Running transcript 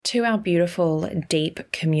To our beautiful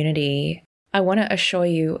deep community, I want to assure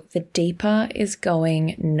you the deeper is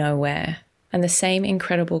going nowhere. And the same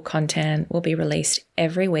incredible content will be released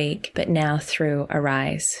every week, but now through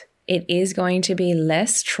Arise. It is going to be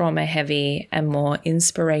less trauma heavy and more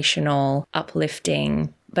inspirational,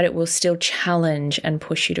 uplifting, but it will still challenge and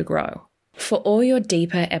push you to grow. For all your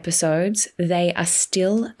deeper episodes, they are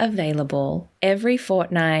still available every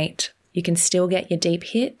fortnight. You can still get your deep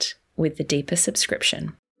hit with the deeper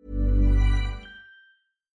subscription.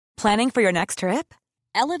 Planning for your next trip?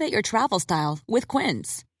 Elevate your travel style with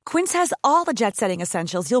Quince. Quince has all the jet-setting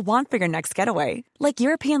essentials you'll want for your next getaway, like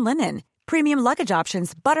European linen, premium luggage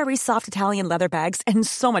options, buttery soft Italian leather bags, and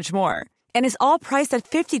so much more. And is all priced at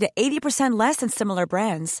 50 to 80% less than similar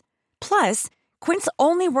brands. Plus, Quince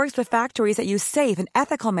only works with factories that use safe and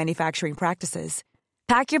ethical manufacturing practices.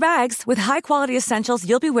 Pack your bags with high-quality essentials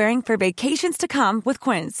you'll be wearing for vacations to come with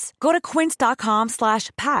Quince. Go to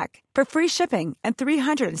quince.com/pack for free shipping and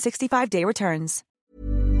 365-day returns.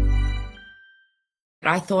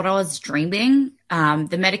 I thought I was dreaming.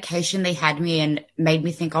 The medication they had me in made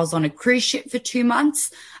me think I was on a cruise ship for 2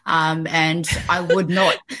 months. And I would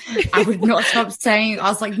not stop saying, I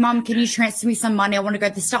was like, Mum, can you transfer me some money? I want to go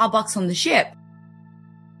to Starbucks on the ship.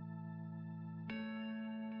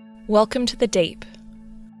 Welcome to The Deep.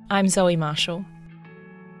 I'm Zoe Marshall.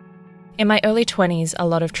 In my early 20s, a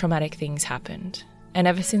lot of traumatic things happened. And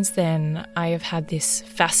ever since then, I have had this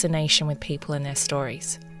fascination with people and their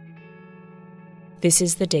stories. This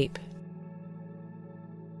is The Deep.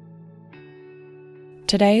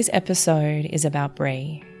 Today's episode is about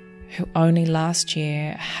Bree, who only last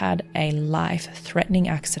year had a life-threatening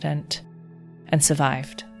accident and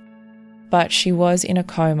survived. But she was in a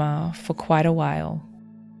coma for quite a while.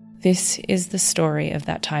 This is the story of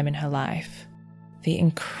that time in her life, the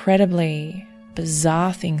incredibly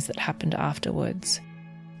bizarre things that happened afterwards,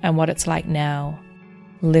 and what it's like now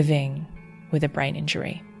living with a brain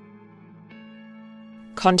injury.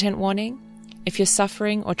 Content warning: if you're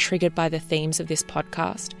suffering or triggered by the themes of this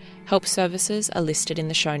podcast, help services are listed in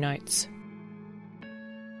the show notes.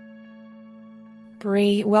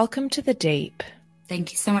 Bree, welcome to The Deep.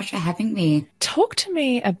 Thank you so much for having me. Talk to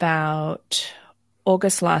me about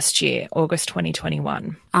August last year, August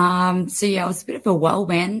 2021. So yeah, it was a bit of a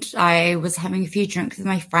whirlwind. I was having a few drinks with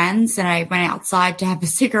my friends and I went outside to have a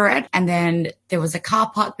cigarette, and then there was a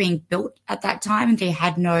car park being built at that time and they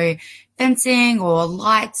had no fencing or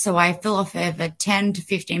lights. So I fell off of a 10 to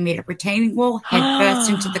 15 meter retaining wall, head first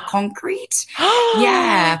into the concrete.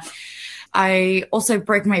 Yeah. I also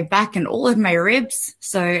broke my back and all of my ribs.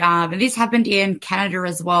 So this happened in Canada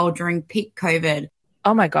as well during peak COVID.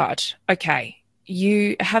 Oh my God. Okay.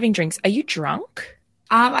 You having drinks. Are you drunk?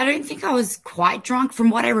 I don't think I was quite drunk. From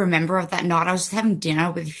what I remember of that night, I was just having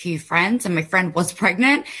dinner with a few friends and my friend was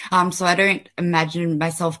pregnant. So I don't imagine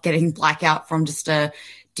myself getting blackout from just a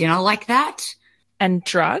dinner like that. And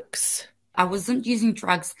drugs? I wasn't using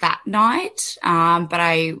drugs that night, but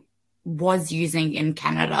I was using in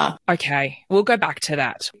Canada. Okay, we'll go back to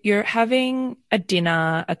that. You're having a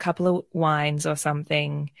dinner, a couple of wines or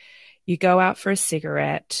something. You go out for a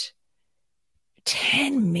cigarette.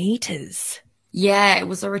 10 meters. Yeah, it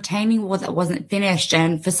was a retaining wall that wasn't finished.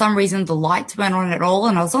 And for some reason, the lights weren't on at all.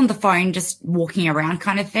 And I was on the phone just walking around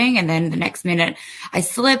kind of thing. And then the next minute I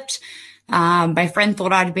slipped. My friend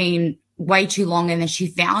thought I'd been way too long. And then she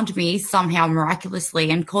found me somehow miraculously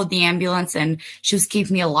and called the ambulance. And she was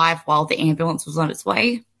keeping me alive while the ambulance was on its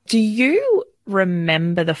way. Do you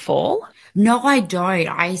remember the fall? No, I don't.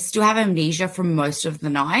 I still have amnesia from most of the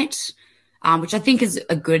night. Which I think is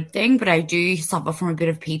a good thing, but I do suffer from a bit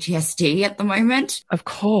of PTSD at the moment. Of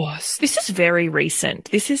course. This is very recent.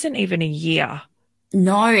 This isn't even a year.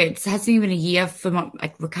 No, it hasn't even a year for my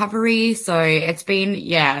recovery. So it's been,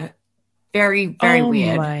 very, very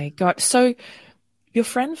weird. Oh my God. So your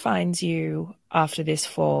friend finds you after this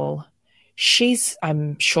fall. She's,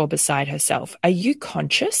 I'm sure, beside herself. Are you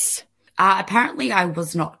conscious? Apparently I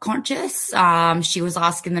was not conscious. She was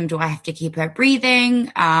asking them, do I have to keep her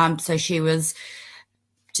breathing? So she was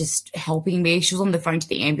just helping me. She was on the phone to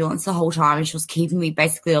the ambulance the whole time and she was keeping me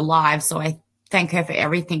basically alive. So I thank her for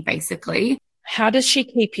everything, basically. How does she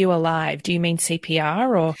keep you alive? Do you mean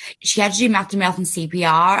CPR or? She had to do mouth-to-mouth and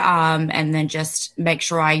CPR, and then just make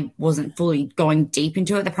sure I wasn't fully going deep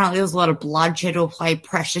into it. Apparently there was a lot of bloodshed or apply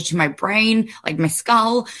pressure to my brain, like my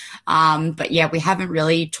skull. But yeah, we haven't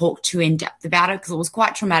really talked too in depth about it because it was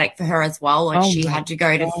quite traumatic for her as well. Like she had to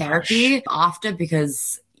go to therapy after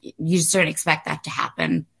because you just don't expect that to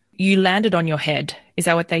happen. You landed on your head. Is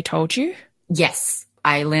that what they told you? Yes,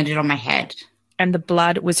 I landed on my head. And the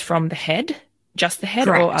blood was from the head? Just the head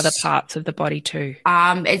or other Correct. parts of the body too?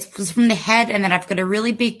 It was from the head, and then I've got a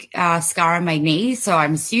really big scar on my knee, so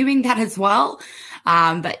I'm assuming that as well.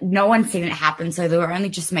 But no one's seen it happen, so they were only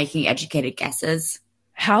just making educated guesses.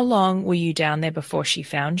 How long were you down there before she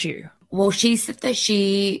found you? Well, she said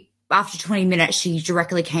that after 20 minutes, she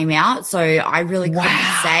directly came out, so I really couldn't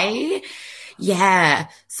Wow. say. Yeah.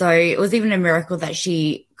 So it was even a miracle that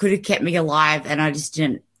she could have kept me alive and I just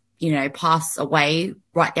didn't, pass away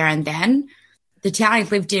right there and then. The town I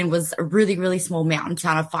lived in was a really, really small mountain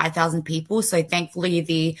town of 5,000 people. So thankfully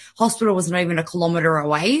the hospital was not even a kilometer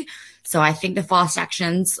away. So I think the fast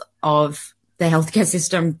actions of the healthcare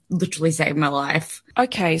system literally saved my life.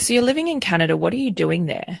 Okay, so you're living in Canada. What are you doing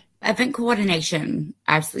there? Event coordination.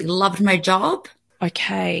 I absolutely loved my job.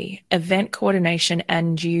 Okay, event coordination.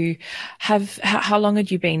 And you have, how long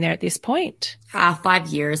had you been there at this point? 5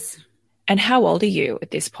 years. And how old are you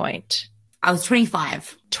at this point? I was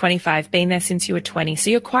 25. 25, been there since you were 20.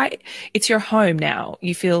 So it's your home now.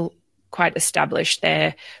 You feel quite established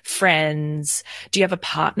there, friends. Do you have a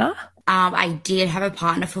partner? I did have a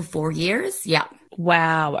partner for 4 years. Yeah.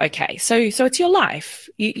 Wow. Okay. So it's your life.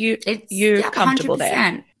 You're comfortable there.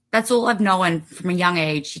 100%. That's all I've known from a young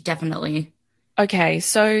age, definitely. Okay.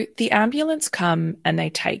 So the ambulance come and they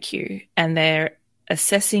take you and they're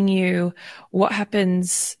assessing you. What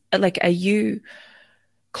happens? Like, are you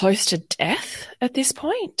close to death at this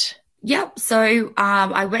point? Yep. So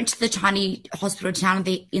I went to the tiny hospital town and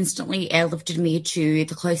they instantly airlifted me to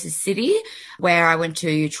the closest city where I went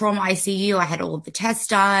to trauma ICU. I had all of the tests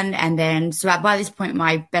done. And then, so by this point,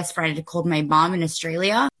 my best friend had called my mum in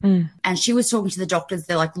Australia and she was talking to the doctors.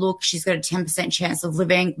 They're like, look, she's got a 10% chance of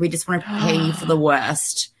living. We just want to prepare you for the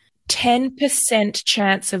worst. 10%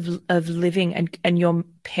 chance of living and your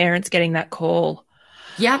parents getting that call.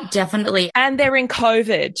 Yep, definitely. And they're in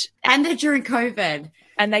COVID. And they're during COVID.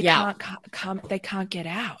 And they can't get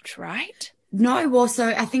out, right? No, well, so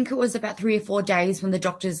I think it was about 3 or 4 days when the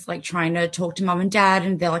doctor's like trying to talk to mum and dad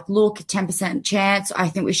and they're like, look, 10% chance. I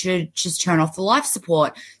think we should just turn off the life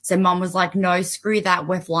support. So mum was like, no, screw that.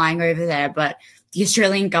 We're flying over there. But the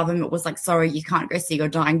Australian government was like, sorry, you can't go see your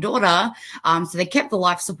dying daughter. So they kept the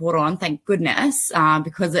life support on, thank goodness,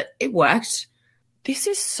 because it worked. This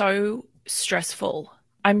is so stressful.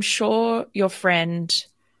 I'm sure your parents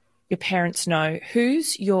know.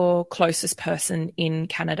 Who's your closest person in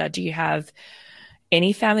Canada? Do you have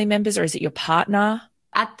any family members or is it your partner?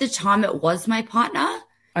 At the time, it was my partner.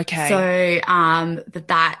 Okay. So, but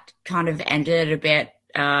that kind of ended a bit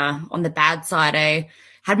on the bad side. I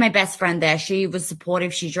had my best friend there. She was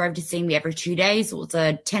supportive. She drove to see me every 2 days. It was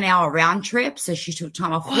a 10-hour round trip. So she took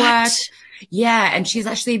time off work. Yeah. And she's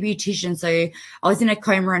actually a beautician. So I was in a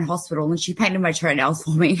coma in hospital and she painted my toenails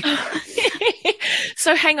for me.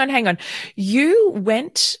 So hang on. You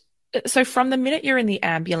went, so from the minute you're in the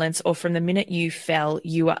ambulance or from the minute you fell,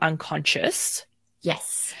 you were unconscious.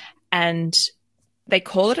 Yes. And they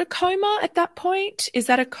call it a coma at that point. Is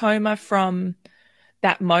that a coma from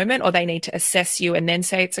that moment or they need to assess you and then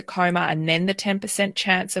say it's a coma and then the 10%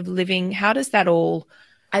 chance of living? How does that all?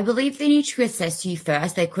 I believe they need to assess you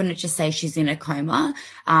first. They couldn't just say she's in a coma.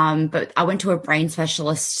 But I went to a brain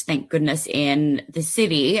specialist, thank goodness, in the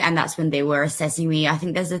city. And that's when they were assessing me. I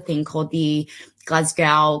think there's a thing called the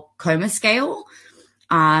Glasgow coma scale.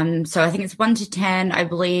 So I think it's 1 to 10, I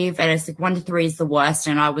believe. And it's like 1 to 3 is the worst.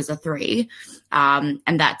 And I was a 3. And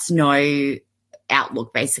that's no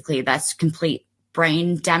outlook, basically. That's complete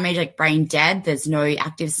brain damage, like brain dead. There's no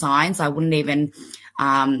active signs. I wouldn't even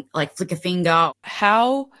flick a finger.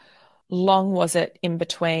 How long was it in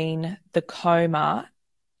between the coma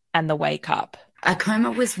and the wake up? A coma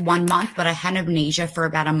was 1 month, but I had amnesia for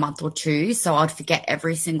about a month or 2. So I'd forget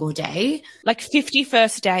every single day. Like 50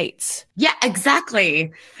 first dates. Yeah,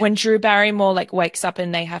 exactly. When Drew Barrymore wakes up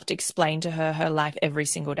and they have to explain to her life every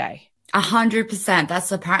single day. 100%.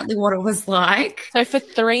 That's apparently what it was like. So for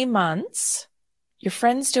 3 months, your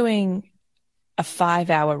friend's doing a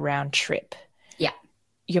 5-hour round trip. Yeah.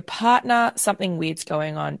 Your partner, something weird's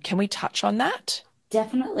going on. Can we touch on that?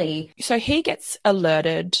 Definitely. So he gets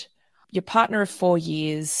alerted. Your partner of 4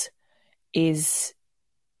 years is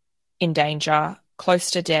in danger,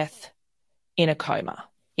 close to death, in a coma.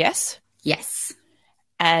 Yes? Yes.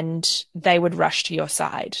 And they would rush to your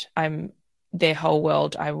side. Their whole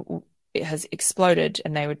world it has exploded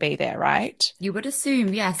and they would be there, right? You would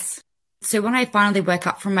assume, yes. So when I finally woke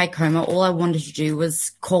up from my coma, all I wanted to do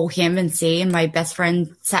was call him and see. And my best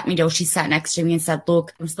friend sat me down. She sat next to me and said,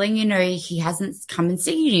 look, I'm just letting you know he hasn't come and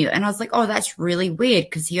seen you. And I was like, oh, that's really weird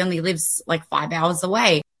because he only lives like 5 hours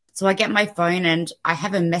away. So I get my phone and I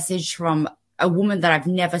have a message from a woman that I've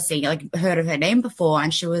never seen, like heard of her name before.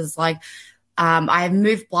 And she was like, I have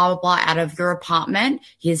moved blah, blah, blah out of your apartment.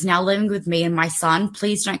 He is now living with me and my son.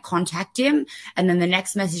 Please don't contact him. And then the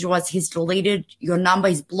next message was he's deleted your number.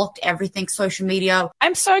 He's blocked everything, social media.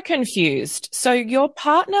 I'm so confused. So your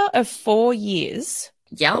partner of 4 years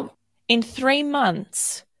Yep. in 3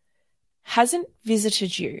 months hasn't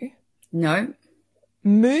visited you, No.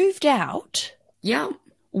 moved out Yep.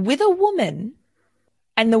 with a woman,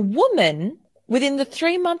 and the woman within the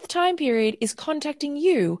 3-month time period is contacting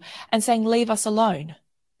you and saying, leave us alone.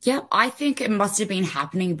 Yep. I think it must have been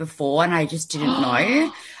happening before and I just didn't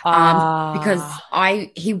know. Because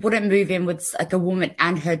he wouldn't move in with like a woman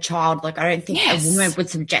and her child. Like I don't think a woman would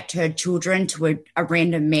subject her children to a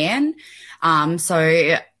random man. So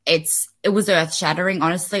it was earth shattering.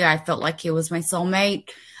 Honestly, I felt like he was my soulmate.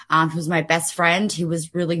 He was my best friend. He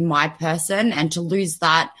was really my person, and to lose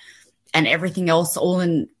that and everything else all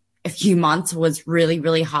in a few months was really,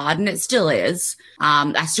 really hard, and it still is.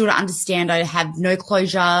 I still don't understand. I have no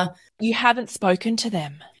closure. You haven't spoken to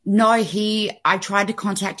them? No, I tried to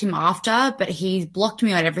contact him after, but he blocked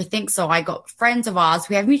me on everything. So I got friends of ours,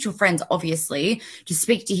 we have mutual friends, obviously, to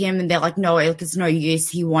speak to him, and they're like, no, it's no use.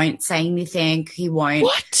 He won't say anything. He won't.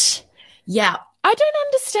 What? Yeah. I don't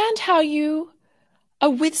understand how you are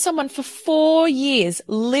with someone for 4 years,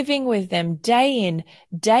 living with them day in,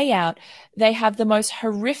 day out. They have the most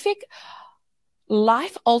horrific,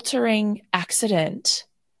 life-altering accident.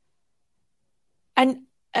 And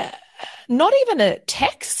not even a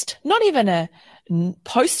text, not even a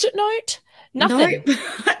post-it note, nothing. No,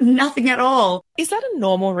 nothing at all. Is that a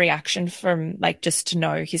normal reaction from like just to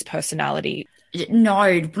know his personality?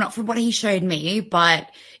 No, not from what he showed me, but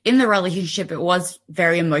in the relationship, it was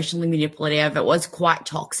very emotionally manipulative. It was quite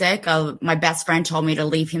toxic. My best friend told me to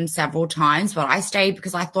leave him several times, but I stayed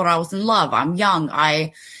because I thought I was in love. I'm young.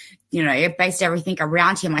 I based everything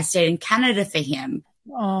around him. I stayed in Canada for him.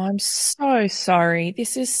 Oh, I'm so sorry.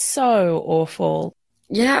 This is so awful.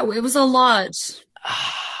 Yeah, it was a lot.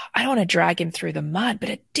 I don't want to drag him through the mud, but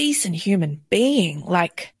a decent human being,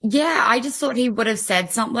 like. Yeah, I just thought he would have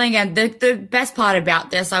said something. And the best part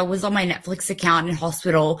about this, I was on my Netflix account in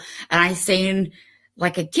hospital and I seen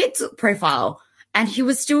like a kid's profile, and he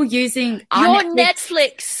was still using your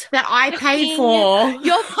Netflix that I paid for.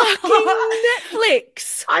 Your fucking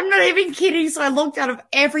Netflix. I'm not even kidding. So I logged out of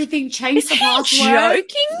everything, changed the password.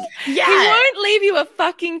 Joking? Yeah. He won't leave you a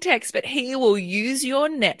fucking text, but he will use your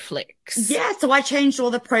Netflix. Yeah. So I changed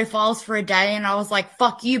all the profiles for a day and I was like,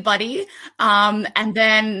 fuck you, buddy. And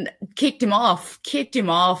then kicked him off.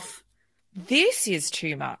 This is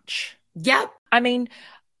too much. Yep. I mean,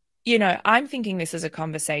 I'm thinking this is a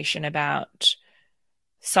conversation about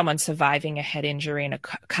someone surviving a head injury and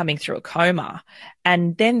coming through a coma.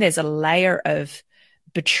 And then there's a layer of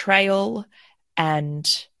betrayal,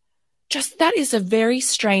 and just that is a very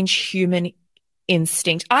strange human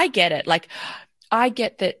instinct. I get it. Like, I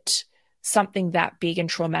get that something that big and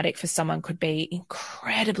traumatic for someone could be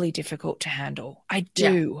incredibly difficult to handle. I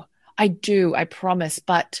do. Yeah. I promise.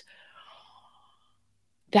 But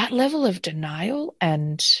that level of denial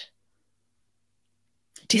and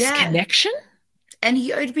disconnection? Yeah. And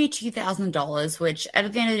he owed me $2,000, which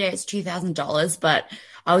at the end of the day, it's $2,000. But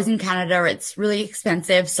I was in Canada. It's really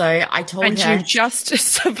expensive. So I told her. And you just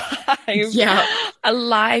survived a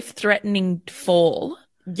life-threatening fall.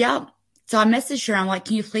 Yeah. So I messaged her. I'm like,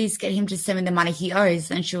 can you please get him to send me the money he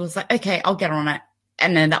owes? And she was like, okay, I'll get on it.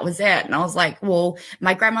 And then that was it. And I was like, well,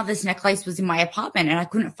 my grandmother's necklace was in my apartment and I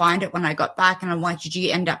couldn't find it when I got back. And I'm like, did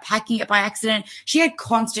you end up packing it by accident? She had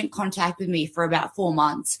constant contact with me for about 4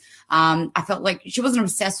 months. I felt like she wasn't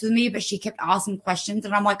obsessed with me, but she kept asking questions.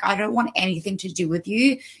 And I'm like, I don't want anything to do with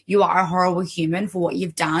you. You are a horrible human for what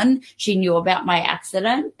you've done. She knew about my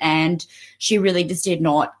accident and she really just did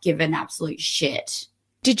not give an absolute shit.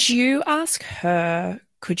 Did you ask her,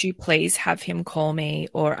 could you please have him call me?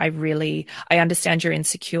 Or I understand you're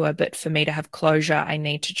insecure, but for me to have closure, I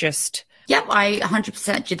need to just. Yep, I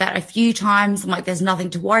 100% did that a few times. I'm like, there's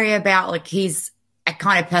nothing to worry about. Like, he's a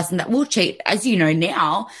kind of person that will cheat, as you know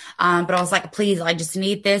now. But I was like, please, I just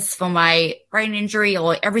need this for my brain injury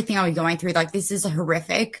or everything I was going through. Like, this is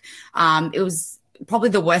horrific. It was probably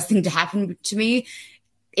the worst thing to happen to me.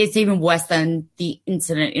 It's even worse than the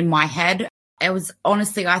incident in my head. It was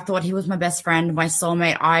honestly, I thought he was my best friend, my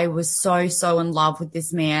soulmate. I was so in love with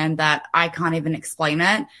this man that I can't even explain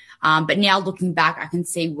it. But now looking back, I can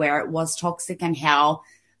see where it was toxic and how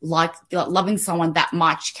like loving someone that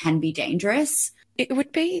much can be dangerous. It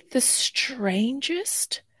would be the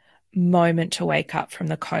strangest moment to wake up from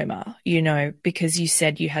the coma, because you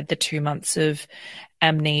said you had the 2 months of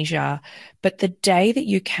amnesia, but the day that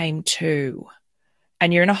you came to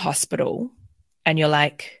and you're in a hospital and you're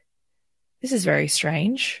like, this is very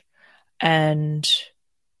strange. And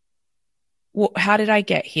how did I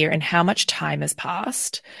get here and how much time has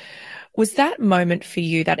passed? Was that moment for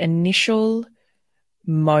you, that initial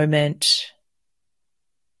moment,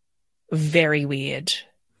 very weird?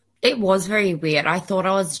 It was very weird. I thought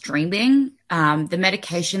I was dreaming. The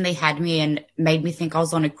medication they had me in made me think I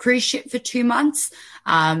was on a cruise ship for 2 months.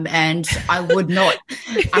 And I would not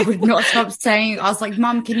stop saying, I was like,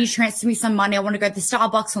 Mum, can you transfer me some money? I want to go to the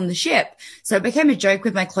Starbucks on the ship. So it became a joke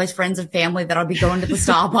with my close friends and family that I'd be going to the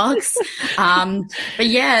Starbucks. But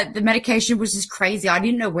yeah, the medication was just crazy. I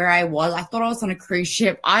didn't know where I was. I thought I was on a cruise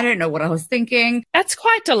ship. I don't know what I was thinking. That's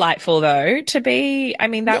quite delightful, though, to be. I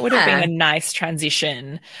mean, that would have been a nice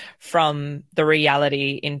transition from the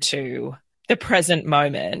reality into the present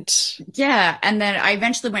moment. Yeah. And then I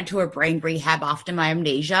eventually went to a brain rehab after my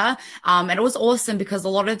amnesia. And it was awesome because a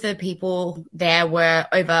lot of the people there were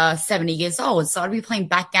over 70 years old. So I'd be playing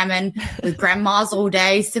backgammon with grandmas all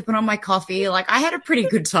day, sipping on my coffee. Like I had a pretty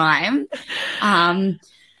good time. Wow.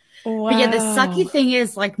 But yeah, the sucky thing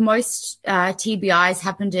is like most TBIs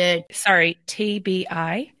happen to... Sorry,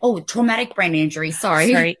 TBI? Oh, traumatic brain injury.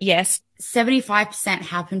 Sorry. Yes. 75%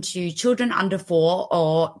 happen to children under 4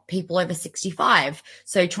 or people over 65.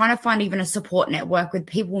 So trying to find even a support network with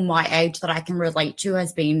people my age that I can relate to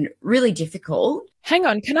has been really difficult. Hang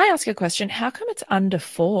on, can I ask a question? How come it's under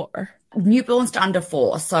 4? Newborns to under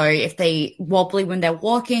 4. So if they wobbly when they're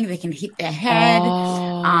walking, they can hit their head.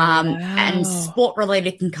 Wow. And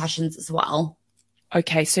sport-related concussions as well.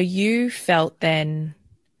 Okay, so you felt then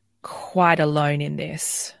quite alone in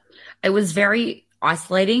this. It was very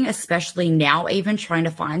isolating, especially now, even trying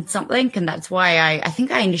to find something. And that's why I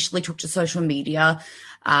think I initially took to social media,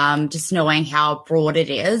 just knowing how broad it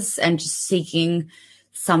is and just seeking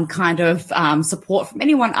some kind of support from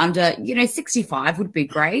anyone under, 65 would be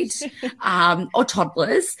great, or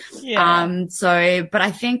toddlers. Yeah. But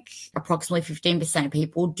I think approximately 15% of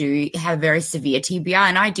people do have very severe TBI,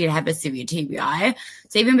 and I did have a severe TBI.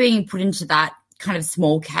 So even being put into that kind of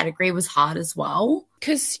small category was hard as well.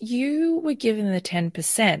 Because you were given the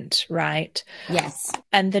 10%, right? Yes.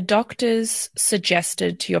 And the doctors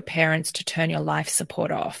suggested to your parents to turn your life support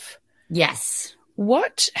off. Yes.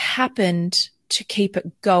 What happened to keep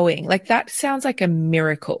it going? Like, that sounds like a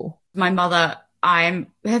miracle. My mother, I'm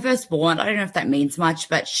her firstborn. I don't know if that means much,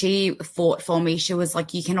 but she fought for me. She was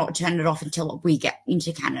like, you cannot turn it off until we get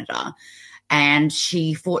into Canada. And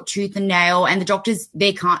she fought tooth and nail, and the doctors,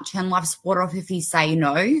 they can't turn life support off if you say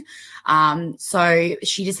no. So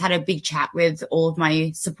she just had a big chat with all of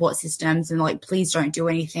my support systems and like, please don't do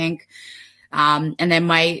anything. And then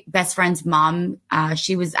my best friend's mum,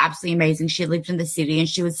 she was absolutely amazing. She lived in the city and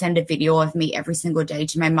she would send a video of me every single day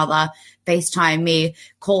to my mother, FaceTime me,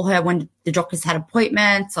 call her when the doctors had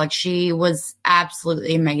appointments. Like, she was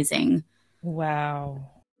absolutely amazing. Wow.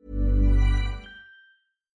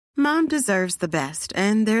 Mom deserves the best,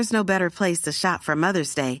 and there's no better place to shop for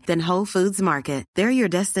Mother's Day than Whole Foods Market. They're your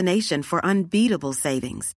destination for unbeatable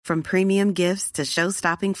savings, from premium gifts to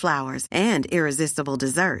show-stopping flowers and irresistible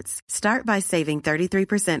desserts. Start by saving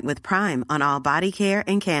 33% with Prime on all body care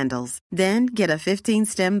and candles. Then get a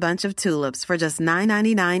 15-stem bunch of tulips for just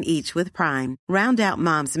 $9.99 each with Prime. Round out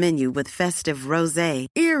Mom's menu with festive rosé,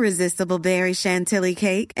 irresistible berry chantilly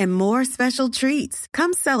cake, and more special treats.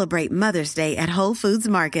 Come celebrate Mother's Day at Whole Foods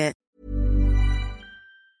Market.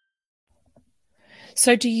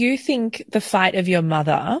 So do you think the fight of your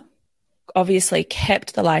mother obviously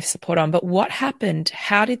kept the life support on, but what happened?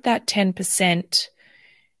 How did that 10%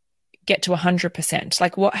 get to 100%?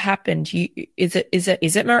 Like, what happened? Is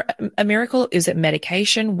it a miracle? Is it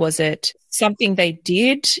medication? Was it something they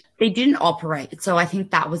did? They didn't operate. So I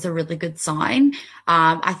think that was a really good sign.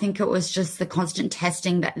 I think it was just the constant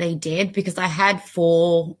testing that they did, because I had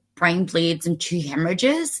 4 brain bleeds and 2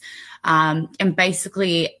 hemorrhages. And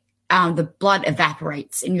basically, the blood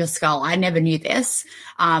evaporates in your skull. I never knew this.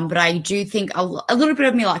 But I do think a little bit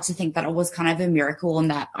of me likes to think that it was kind of a miracle and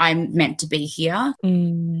that I'm meant to be here.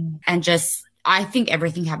 And just, I think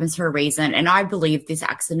everything happens for a reason. And I believe this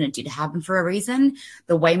accident did happen for a reason.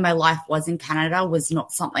 The way my life was in Canada was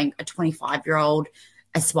not something a 25-year-old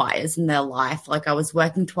aspires in their life. Like, I was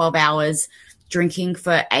working 12 hours, drinking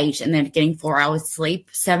for 8, and then getting 4 hours sleep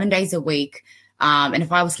 7 days a week. And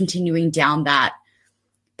if I was continuing down that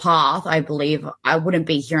path, I believe I wouldn't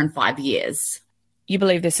be here in 5 years. You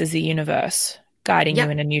believe this is the universe guiding you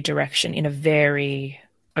in a new direction in a very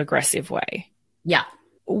aggressive way. Yeah.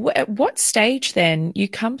 At what stage then? You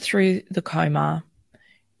come through the coma,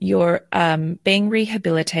 you're being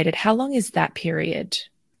rehabilitated. How long is that period?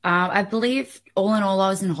 I believe all in all, I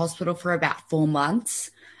was in hospital for about 4 months.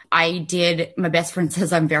 I did, my best friend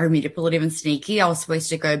says I'm very manipulative and sneaky. I was supposed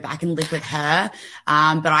to go back and live with her.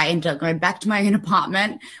 But I ended up going back to my own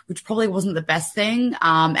apartment, which probably wasn't the best thing.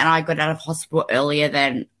 And I got out of hospital earlier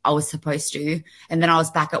than I was supposed to. And then I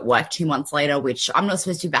was back at work 2 months later, which I'm not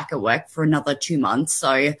supposed to be back at work for another 2 months.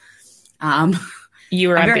 So, you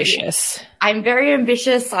were ambitious. I'm very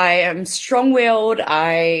ambitious. I am strong-willed.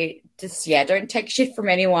 I just, don't take shit from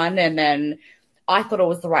anyone. And then I thought it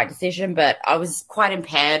was the right decision, but I was quite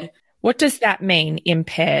impaired. What does that mean,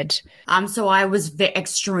 impaired? So I was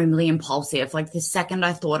extremely impulsive. Like the second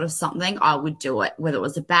I thought of something, I would do it, whether it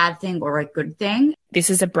was a bad thing or a good thing. This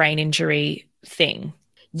is a brain injury thing.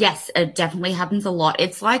 Yes, it definitely happens a lot.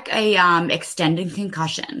 It's like a extended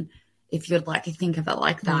concussion, if you'd like to think of it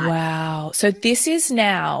like that. Wow. So this is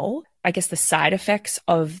now, I guess, the side effects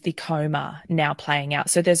of the coma now playing out.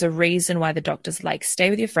 So there's a reason why the doctor's like, stay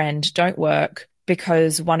with your friend, don't work,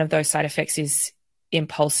 because one of those side effects is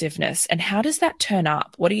impulsiveness. And how does that turn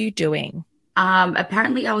up? What are you doing?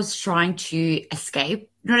 Apparently I was trying to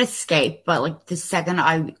not escape, but like the second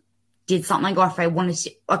I did something, or if I wanted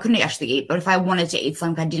to, I couldn't actually eat, but if I wanted to eat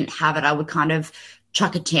something, I didn't have it, I would kind of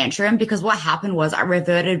chuck a tantrum, because what happened was I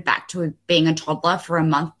reverted back to being a toddler for a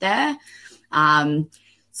month there.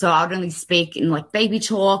 So I would only speak in like baby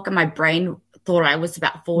talk, and my brain thought I was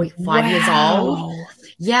about 5 years old.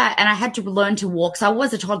 Yeah, and I had to learn to walk. So I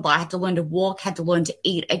was a toddler. I had to learn to walk, had to learn to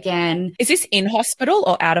eat again. Is this in hospital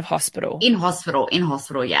or out of hospital? In hospital,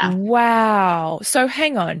 yeah. Wow. So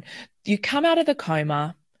hang on. You come out of the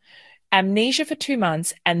coma, amnesia for 2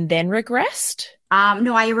 months, and then regressed?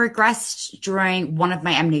 No, I regressed during one of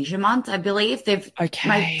my amnesia months, I believe.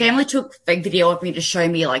 My family took a video of me to show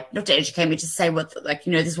me, like, not to educate me, to say what, like,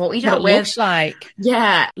 this is what we dealt with. Looks like.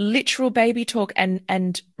 Yeah. Literal baby talk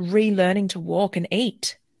and relearning to walk and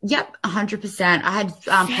eat. Yep, 100%. I had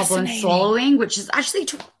problems swallowing, which is actually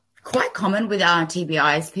quite common with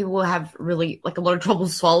TBIs. People will have really, like, a lot of trouble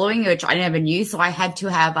swallowing, which I never knew. So I had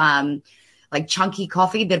to have, like, chunky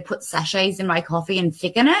coffee. They'd put sachets in my coffee and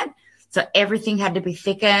thicken it. So everything had to be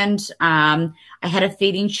thickened. I had a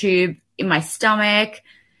feeding tube in my stomach,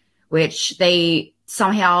 which they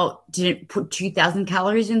somehow didn't put 2,000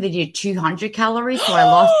 calories in. They did 200 calories. So I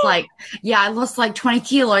lost like 20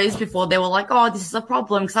 kilos before they were like, oh, this is a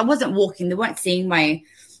problem. Because I wasn't walking. They weren't seeing my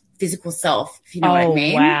physical self, if you know what I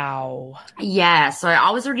mean. Wow. Yeah. So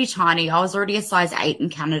I was already tiny. I was already a size 8 in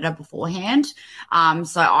Canada beforehand.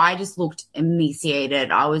 So I just looked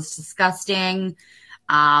emaciated. I was disgusting.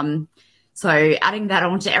 So adding that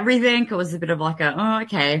onto everything, it was a bit of like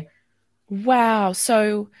okay. Wow.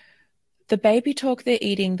 So the baby talk, the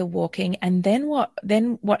eating, the walking, and then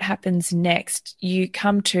what happens next? You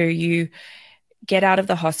get out of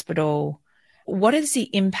the hospital. What is the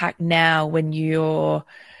impact now when you're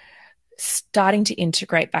starting to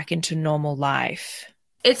integrate back into normal life?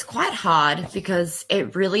 It's quite hard because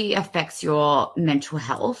it really affects your mental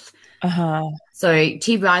health. So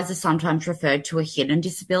TBIs are sometimes referred to a hidden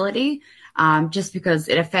disability, just because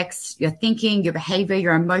it affects your thinking, your behavior,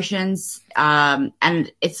 your emotions,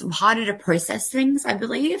 and it's harder to process things, I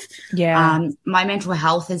believe. Yeah. My mental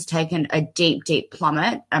health has taken a deep, deep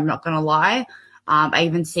plummet. I'm not going to lie. I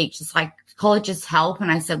even seek psychologist help,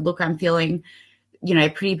 and I said, look, I'm feeling,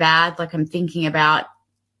 pretty bad. Like I'm thinking about,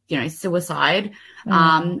 suicide.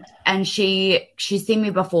 And she's seen me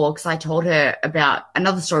before because I told her about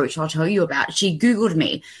another story, which I'll tell you about. She Googled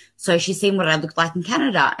me. So she's seen what I looked like in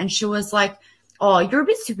Canada. And she was like, oh, you're a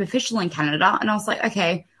bit superficial in Canada. And I was like,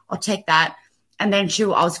 okay, I'll take that. And then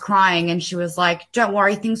I was crying and she was like, don't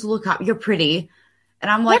worry, things will look up. You're pretty.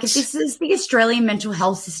 And I'm like, if this is the Australian mental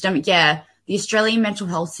health system, the Australian mental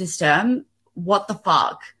health system, what the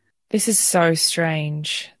fuck? This is so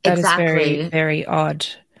strange. That Exactly. is very, very odd.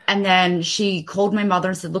 And then she called my mother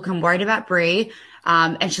and said, look, I'm worried about Brie.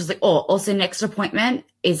 And she was like, oh, also next appointment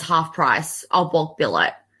is half price. I'll bulk bill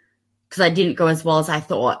it. Because I didn't go as well as I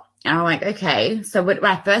thought. And I'm like, okay. So when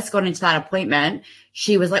I first got into that appointment,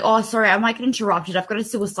 she was like, oh, sorry, I might get interrupted. I've got a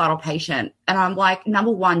suicidal patient. And I'm like,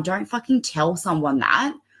 number one, don't fucking tell someone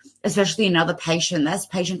that, especially another patient. That's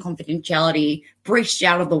patient confidentiality breached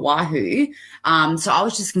out of the wahoo. So I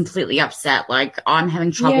was just completely upset. Like I'm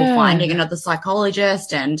having trouble finding another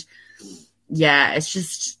psychologist. And it's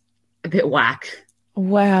just a bit whack.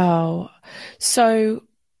 Wow. So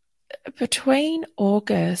between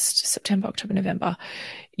August, September, October, November,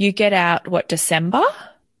 you get out, December?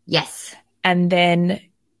 Yes. And then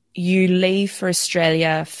you leave for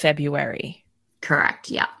Australia February. Correct,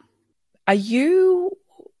 yeah. Are you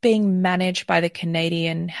being managed by the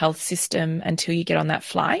Canadian health system until you get on that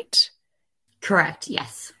flight? Correct,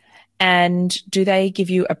 yes. And do they give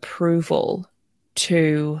you approval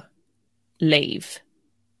to leave?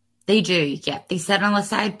 They do, yeah. They said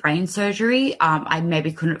unless I had brain surgery, I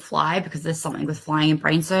maybe couldn't fly because there's something with flying and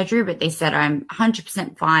brain surgery, but they said I'm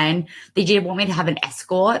 100% fine. They did want me to have an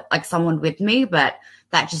escort, like someone with me, but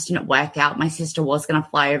that just didn't work out. My sister was going to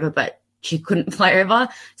fly over, but she couldn't fly over.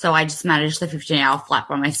 So I just managed the 15-hour flight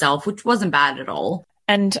by myself, which wasn't bad at all.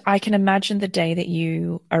 And I can imagine the day that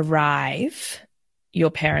you arrive,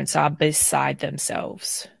 your parents are beside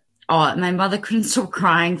themselves. Oh, my mother couldn't stop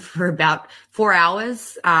crying for about 4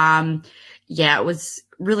 hours. Yeah, it was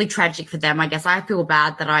really tragic for them. I guess I feel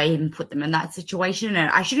bad that I even put them in that situation, and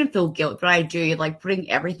I shouldn't feel guilt, but I do, like putting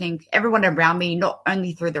everyone around me, not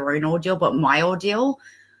only through their own ordeal, but my ordeal.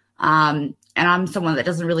 And I'm someone that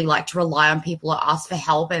doesn't really like to rely on people or ask for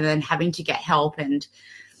help, and then having to get help and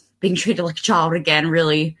being treated like a child again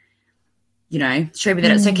really, showed me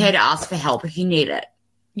that it's okay to ask for help if you need it.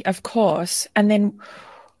 Of course. And then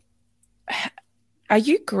are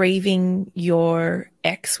you grieving your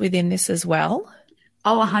ex within this as well?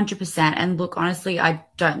 Oh, 100%. And look, honestly, I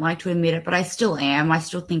don't like to admit it, but I still am. I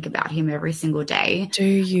still think about him every single day. Do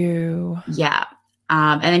you? Yeah.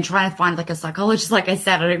 And then trying to find like a psychologist, like I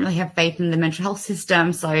said, I don't really have faith in the mental health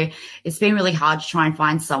system. So it's been really hard to try and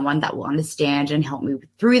find someone that will understand and help me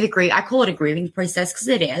through the grief. I call it a grieving process because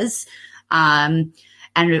it is. And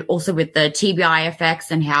also with the TBI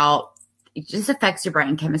effects and how it just affects your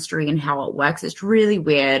brain chemistry and how it works. It's really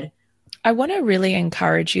weird. I want to really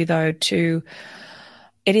encourage you, though,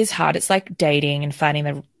 it is hard. It's like dating and finding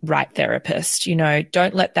the right therapist.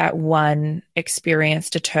 Don't let that one experience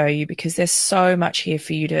deter you, because there's so much here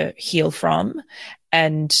for you to heal from.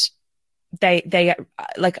 And they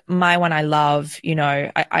like my one I love,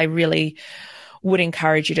 I really would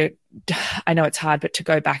encourage you to, I know it's hard, but to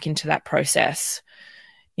go back into that process,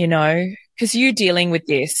 because you dealing with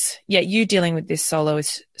this solo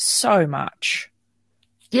is so much.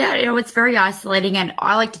 Yeah, it's very isolating. And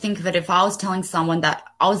I like to think of it, if I was telling someone that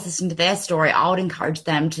I was listening to their story, I would encourage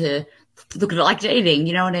them to look at it like dating.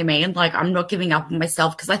 You know what I mean? Like, I'm not giving up on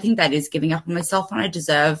myself, because I think that is giving up on myself, and I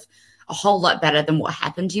deserve a whole lot better than what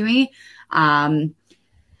happened to me.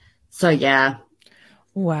 So, yeah.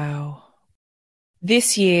 Wow.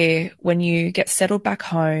 This year, when you get settled back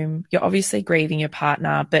home, you're obviously grieving your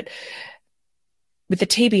partner, but with the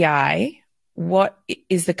TBI, what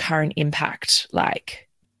is the current impact like?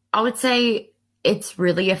 I would say it's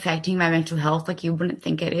really affecting my mental health. Like, you wouldn't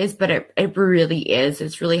think it is, but it really is.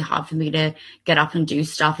 It's really hard for me to get up and do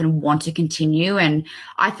stuff and want to continue. And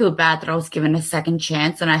I feel bad that I was given a second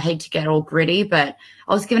chance, and I hate to get all gritty, but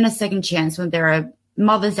I was given a second chance when there are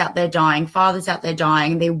mothers out there dying, fathers out there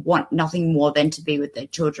dying, and they want nothing more than to be with their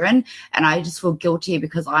children. And I just feel guilty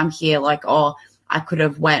because I'm here like, oh, I could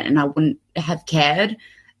have went and I wouldn't have cared.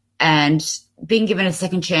 And being given a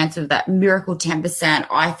second chance of that miracle 10%,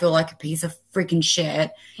 I feel like a piece of freaking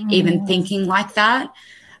shit, even thinking like that.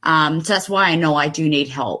 So that's why I know I do need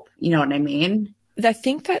help. You know what I mean? I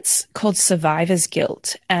think that's called survivor's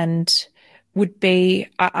guilt, and would be,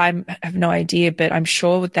 I have no idea, but I'm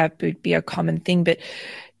sure that would be a common thing. But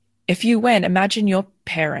if you went, imagine your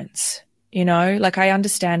parents, like, I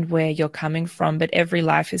understand where you're coming from, but every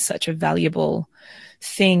life is such a valuable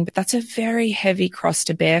thing. But that's a very heavy cross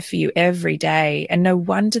to bear for you every day. And no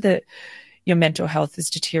wonder that your mental health is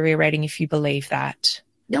deteriorating if you believe that.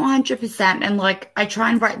 No, 100%. And like, I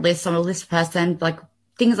try and write lists. I'm a list person, like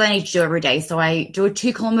things I need to do every day. So I do a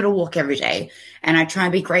 2-kilometer walk every day, and I try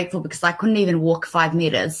and be grateful because I couldn't even walk 5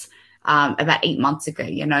 meters about 8 months ago,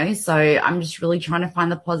 So I'm just really trying to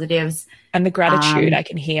find the positives. And the gratitude I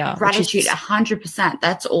can hear. Gratitude, 100%.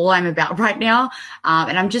 That's all I'm about right now.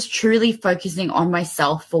 And I'm just truly focusing on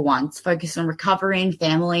myself for once, focus on recovery and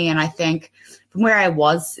family. And I think from where I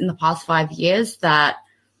was in the past 5 years,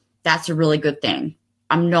 that's a really good thing.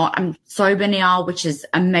 I'm sober now, which is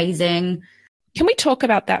amazing. Can we talk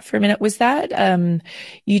about that for a minute? Was that,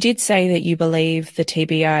 you did say that you believe the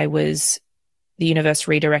TBI was the universe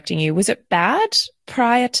redirecting you. Was it bad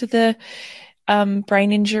prior to the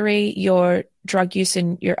brain injury, your drug use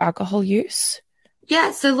and your alcohol use?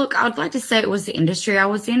 Yeah, so look, I would like to say it was the industry I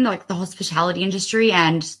was in, like the hospitality industry,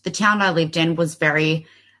 and the town I lived in was very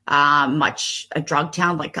much a drug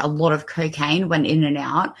town, like a lot of cocaine went in and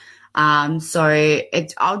out. So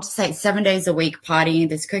I would say 7 days a week partying.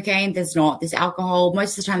 There's cocaine, there's alcohol.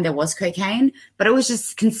 Most of the time there was cocaine, but it was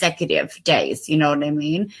just consecutive days. You know what I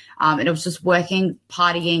mean? And it was just working,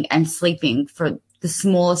 partying, and sleeping for the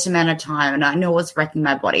smallest amount of time. And I know it was wrecking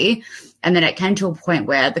my body. And then it came to a point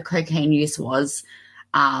where the cocaine use was,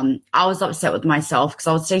 I was upset with myself because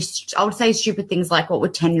I would say stupid things like, what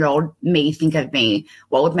would 10-year-old me think of me?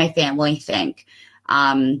 What would my family think?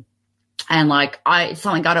 And like, it's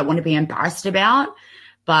something I don't want to be embarrassed about,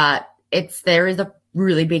 but there is a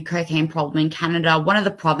really big cocaine problem in Canada. One of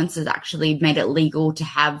the provinces actually made it legal to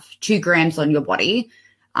have 2 grams on your body,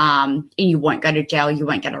 and you won't go to jail, you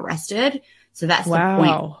won't get arrested. So that's the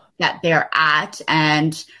point that they're at.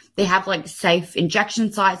 And they have like safe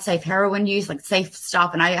injection sites, safe heroin use, like safe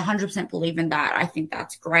stuff. And I 100% believe in that. I think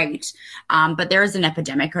that's great. But there is an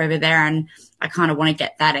epidemic over there, and I kind of want to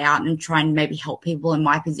get that out and try and maybe help people in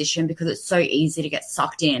my position, because it's so easy to get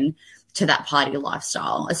sucked in to that party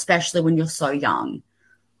lifestyle, especially when you're so young.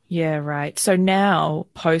 Yeah, right. So now,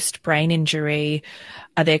 post brain injury,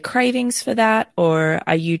 are there cravings for that, or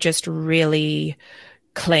are you just really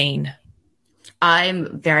clean?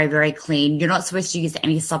 I'm very, very clean. You're not supposed to use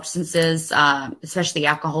any substances, especially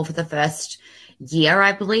alcohol, for the first year,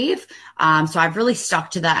 I believe. So I've really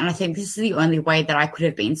stuck to that. And I think this is the only way that I could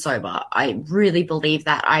have been sober. I really believe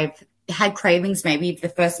that. I've had cravings maybe the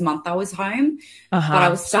first month I was home, but I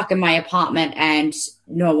was stuck in my apartment and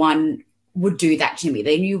no one would do that to me.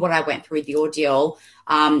 They knew what I went through, the ordeal.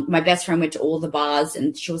 My best friend went to all the bars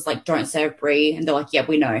and she was like, don't serve brie. And they're like, yeah,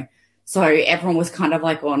 we know. So everyone was kind of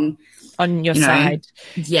like on your side.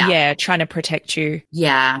 Yeah. Yeah, trying to protect you.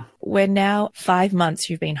 Yeah. We're now 5 months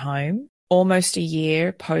you've been home, almost a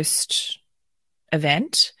year post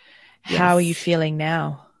event. Yes. How are you feeling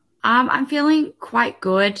now? I'm feeling quite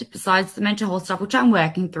good, besides the mental health stuff, which I'm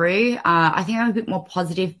working through. I think I'm a bit more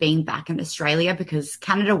positive being back in Australia, because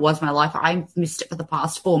Canada was my life. I've missed it for the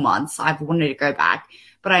past 4 months. I've wanted to go back,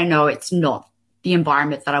 but I know it's not the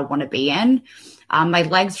environment that I want to be in. My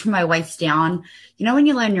legs from my waist down, you know when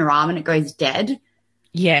you learn your arm and it goes dead?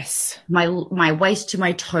 Yes. My waist to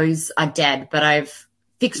my toes are dead, but I've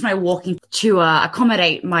fixed my walking to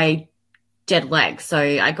accommodate my dead legs. So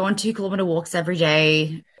I go on 2-kilometer walks every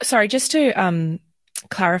day. Sorry, just to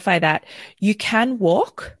clarify that, you can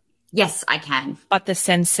walk? Yes, I can. But the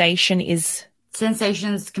sensation's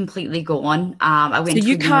completely gone. I went to so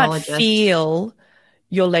you a can't neurologist. feel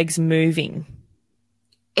your legs moving.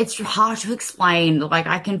 It's hard to explain. Like,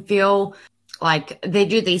 I can feel, like, they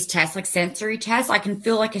do these tests, like sensory tests. I can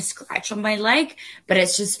feel like a scratch on my leg, but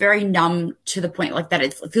it's just very numb to the point like that.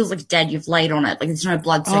 It feels like dead. You've laid on it. Like, there's no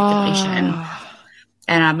blood circulation.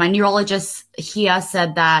 And my neurologist here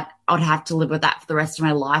said that I would have to live with that for the rest of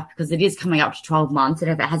my life, because it is coming up to 12 months. And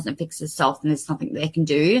if it hasn't fixed itself, then there's nothing they can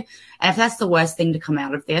do. And if that's the worst thing to come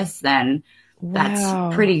out of this, then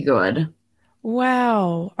that's pretty good.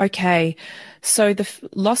 Wow. Okay. So the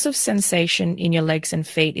loss of sensation in your legs and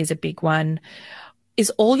feet is a big one.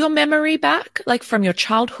 Is all your memory back, like from your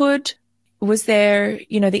childhood? Was there,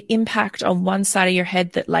 the impact on one side of your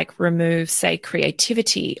head that like removes, say,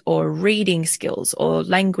 creativity or reading skills or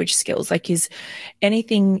language skills? Like, is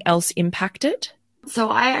anything else impacted? So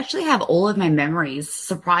I actually have all of my memories,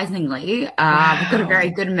 surprisingly. I've got a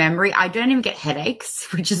very good memory. I don't even get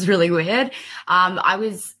headaches, which is really weird. I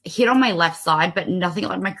was hit on my left side, but nothing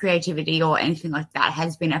like my creativity or anything like that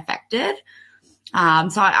has been affected.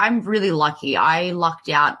 So I'm really lucky. I lucked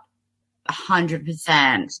out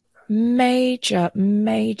 100%. Major,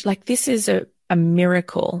 like this is a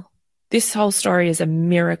miracle. This whole story is a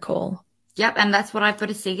miracle. Yep. And that's what I've got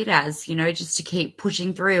to see it as, just to keep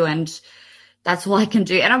pushing through, and that's all I can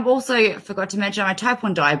do. And I've also forgot to mention I'm a type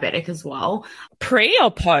 1 diabetic as well. Pre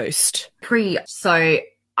or post? Pre. So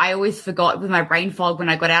I always forgot with my brain fog when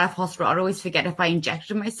I got out of hospital, I'd always forget if I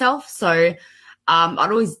injected myself. So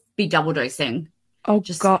I'd always be double dosing. Oh,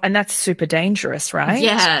 God. And that's super dangerous, right?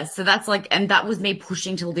 Yeah. So that's like, and that was me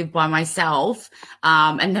pushing to live by myself.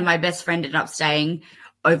 And then my best friend ended up staying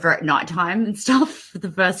over at nighttime and stuff for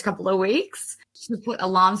the first couple of weeks. She would put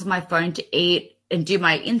alarms on my phone to eat and do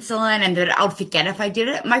my insulin, and then I would forget if I did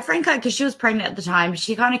it. My friend, because she was pregnant at the time,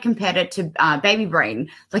 she kind of compared it to baby brain,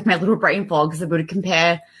 like my little brain fog, because I would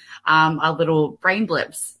compare our little brain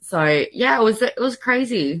blips. So yeah, it was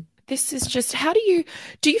crazy. This is just,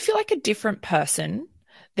 do you feel like a different person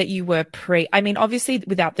that you were I mean, obviously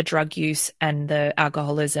without the drug use and the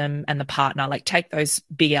alcoholism and the partner, like take those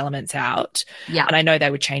big elements out. Yeah. And I know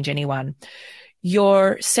they would change anyone.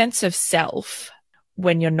 Your sense of self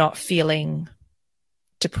when you're not feeling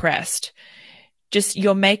depressed, just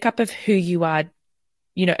your makeup of who you are,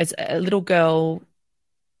 as a little girl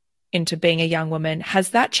into being a young woman,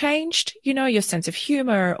 has that changed? Your sense of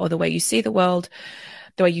humor or the way you see the world,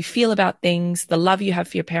 the way you feel about things, the love you have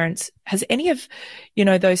for your parents, has any of,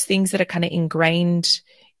 those things that are kind of ingrained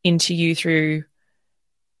into you through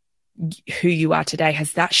who you are today,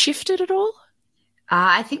 has that shifted at all?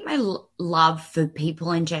 I think my love for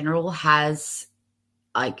people in general has,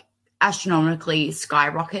 like, astronomically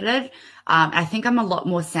skyrocketed. I think I'm a lot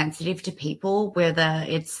more sensitive to people, whether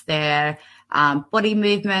it's their body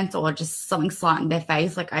movements or just something slight in their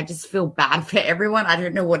face. Like, I just feel bad for everyone. I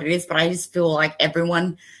don't know what it is, but I just feel like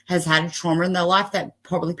everyone has had a trauma in their life that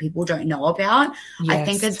probably people don't know about. Yes. I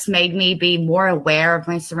think it's made me be more aware of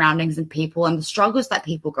my surroundings and people and the struggles that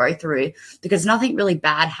people go through, because nothing really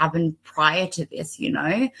bad happened prior to this, you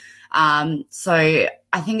know? So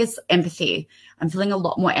I think it's empathy. I'm feeling a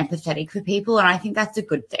lot more empathetic for people, and I think that's a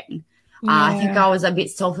good thing. I think I was a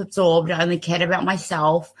bit self-absorbed. I only cared about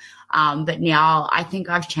myself. But now I think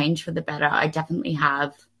I've changed for the better. I definitely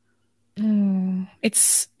have.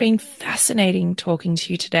 It's been fascinating talking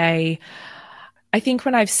to you today. I think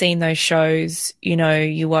when I've seen those shows, you know,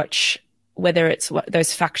 you watch, whether it's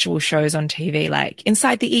those factual shows on TV, like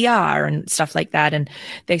Inside the ER and stuff like that, and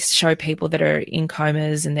they show people that are in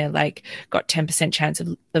comas and they're like got 10% chance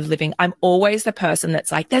of living. I'm always the person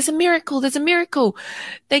that's like, there's a miracle,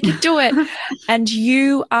 they could do it. And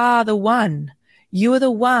you are the one. You are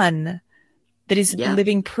the one that is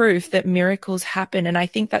living proof that miracles happen. And I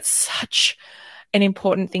think that's such an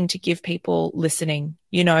important thing to give people listening,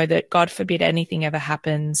 you know, that God forbid anything ever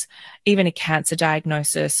happens, even a cancer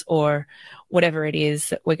diagnosis or whatever it is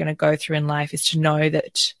that we're going to go through in life, is to know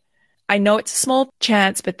that I know it's a small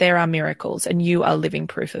chance, but there are miracles, and you are living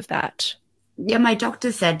proof of that. Yeah, my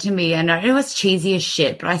doctor said to me, and it was cheesy as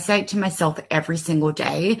shit, but I say it to myself every single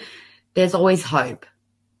day, there's always hope.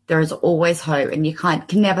 There is always hope, and you can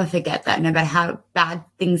never forget that. No matter how bad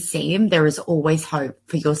things seem, there is always hope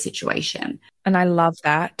for your situation. And I love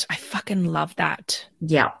that. I fucking love that.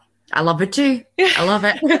 Yeah, I love it too. I love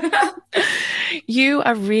it. You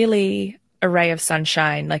are really a ray of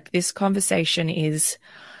sunshine. Like, this conversation is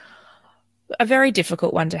a very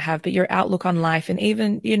difficult one to have, but your outlook on life, and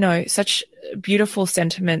even, you know, such beautiful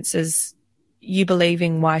sentiments as you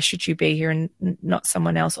believing why should you be here and not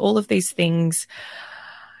someone else, all of these things.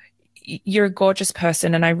 You're a gorgeous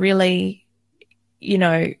person, and I really, you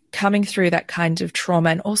know, coming through that kind of trauma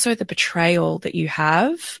and also the betrayal that you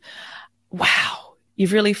have, wow,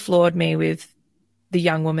 you've really floored me with the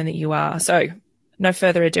young woman that you are. So no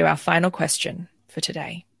further ado, our final question for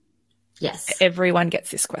today. Yes. Everyone gets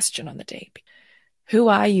this question on the deep. Who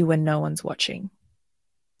are you when no one's watching?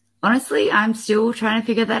 Honestly, I'm still trying to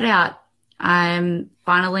figure that out. I'm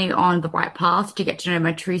finally on the right path to get to know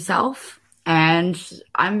my true self. And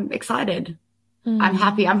I'm excited. I'm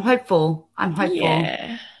happy. I'm hopeful.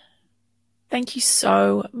 Yeah. Thank you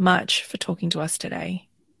so much for talking to us today.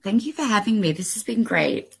 Thank you for having me. This has been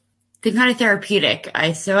great. It's been kind of therapeutic.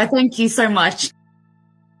 So I thank you so much.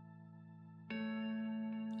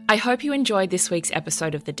 I hope you enjoyed this week's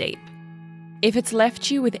episode of The Deep. If it's left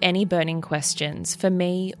you with any burning questions for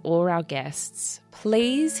me or our guests,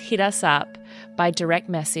 please hit us up by direct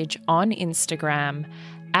message on Instagram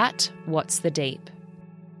at What's the Deep.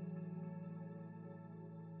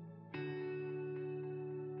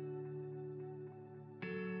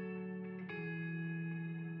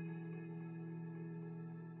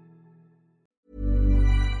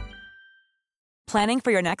 Planning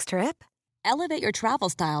for your next trip? Elevate your travel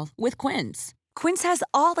style with Quince. Quince has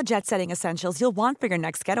all the jet-setting essentials you'll want for your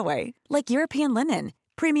next getaway, like European linen,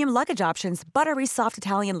 premium luggage options, buttery soft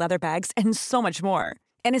Italian leather bags, and so much more.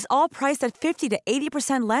 And is all priced at 50 to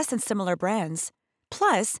 80% less than similar brands.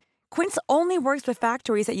 Plus, Quince only works with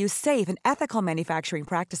factories that use safe and ethical manufacturing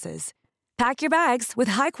practices. Pack your bags with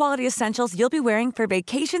high-quality essentials you'll be wearing for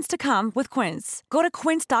vacations to come with Quince. Go to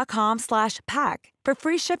quince.com/pack for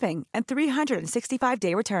free shipping and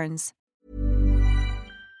 365-day returns.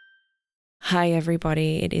 Hi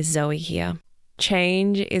everybody, it is Zoe here.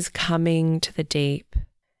 Change is coming to the deep.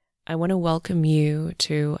 I want to welcome you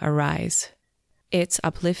to Arise. It's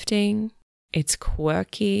uplifting, it's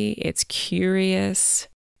quirky, it's curious.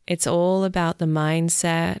 It's all about the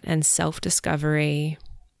mindset and self-discovery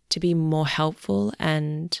to be more helpful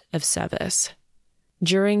and of service.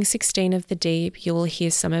 During 16 of the Deep, you will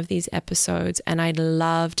hear some of these episodes, and I'd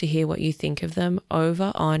love to hear what you think of them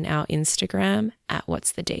over on our Instagram at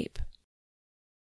What's the Deep.